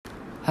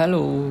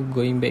Hello,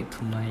 going back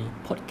to my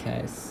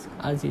podcast,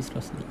 Aziz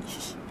Rosli.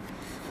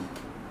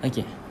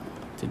 Okay,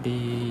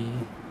 today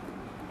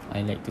I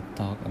like to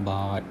talk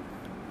about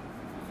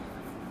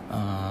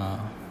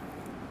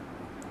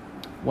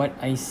what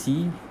I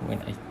see when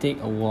I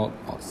take a walk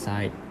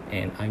outside,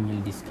 and I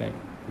will describe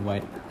what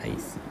I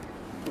see.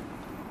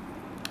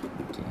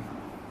 Okay.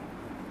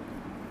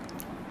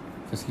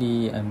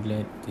 Firstly, I'm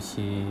glad to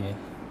share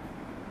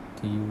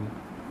to you.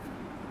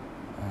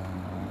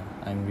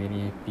 I'm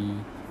very happy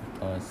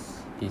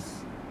because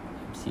this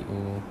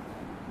MCO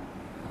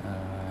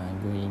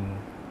going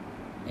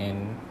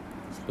and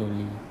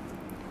slowly.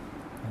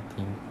 I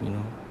think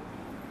when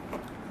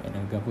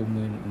the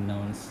government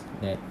announced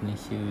that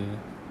Malaysia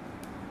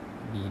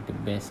be the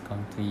best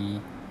country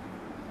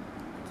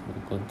to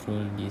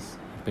control this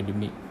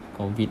epidemic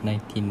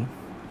COVID-19,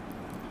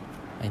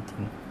 I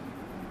think.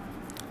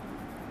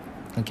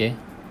 Okay,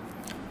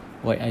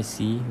 what I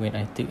see when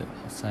I take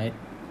outside.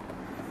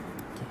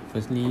 Okay,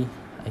 firstly,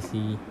 I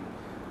see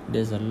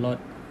there's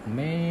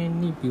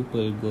many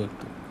people go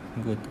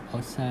to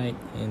outside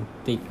and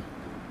take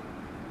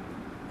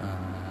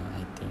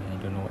I think I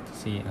don't know what to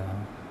say,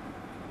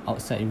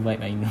 outside vibe.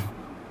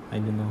 I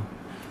don't know.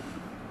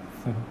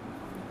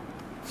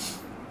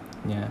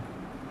 Yeah.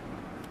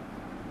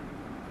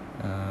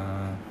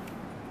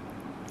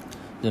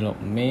 There are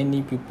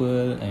many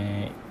people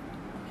at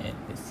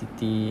the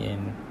city,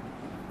 and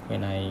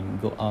when I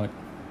go out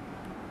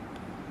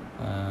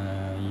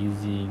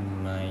using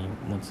my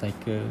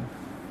motorcycle,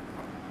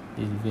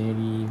 it's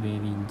very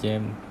very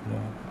jam,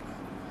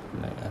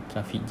 like a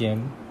traffic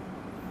jam.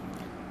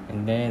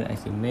 And then I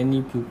see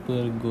many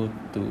people go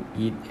to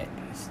eat at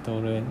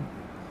restaurant.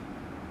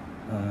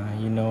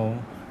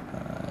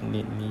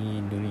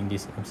 Lately during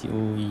this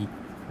MCO, we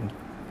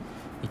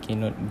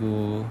cannot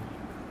go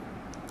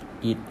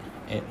eat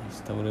at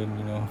restaurant.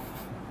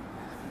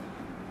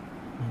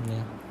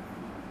 Yeah.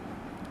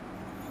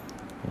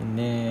 And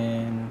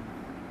then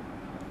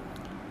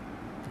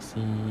I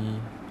see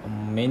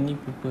many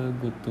people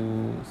go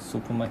to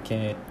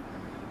supermarket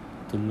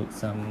to look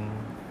some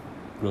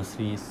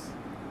groceries.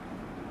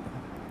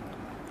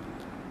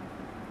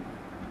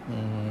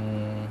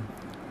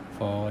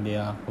 For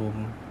their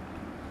home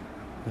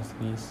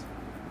groceries.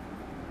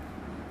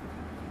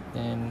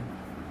 Then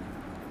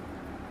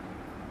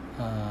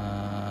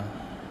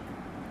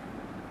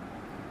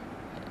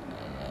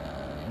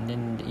and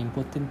then the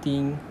important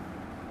thing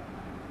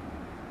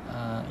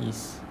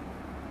is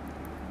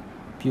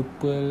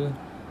people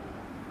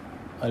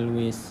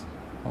always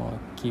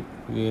keep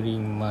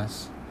wearing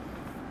mask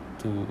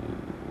to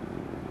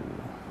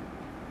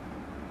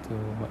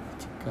what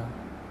cakap,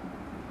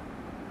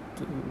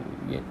 to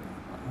get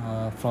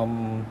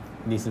from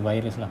this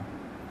virus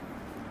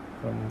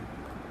from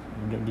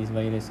this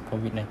virus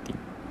COVID-19.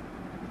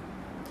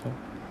 So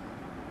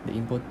the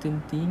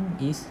important thing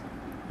is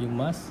you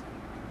must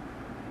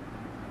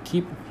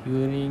keep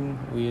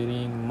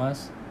wearing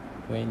mask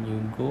when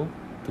you go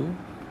to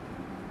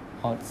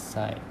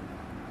outside.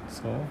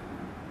 So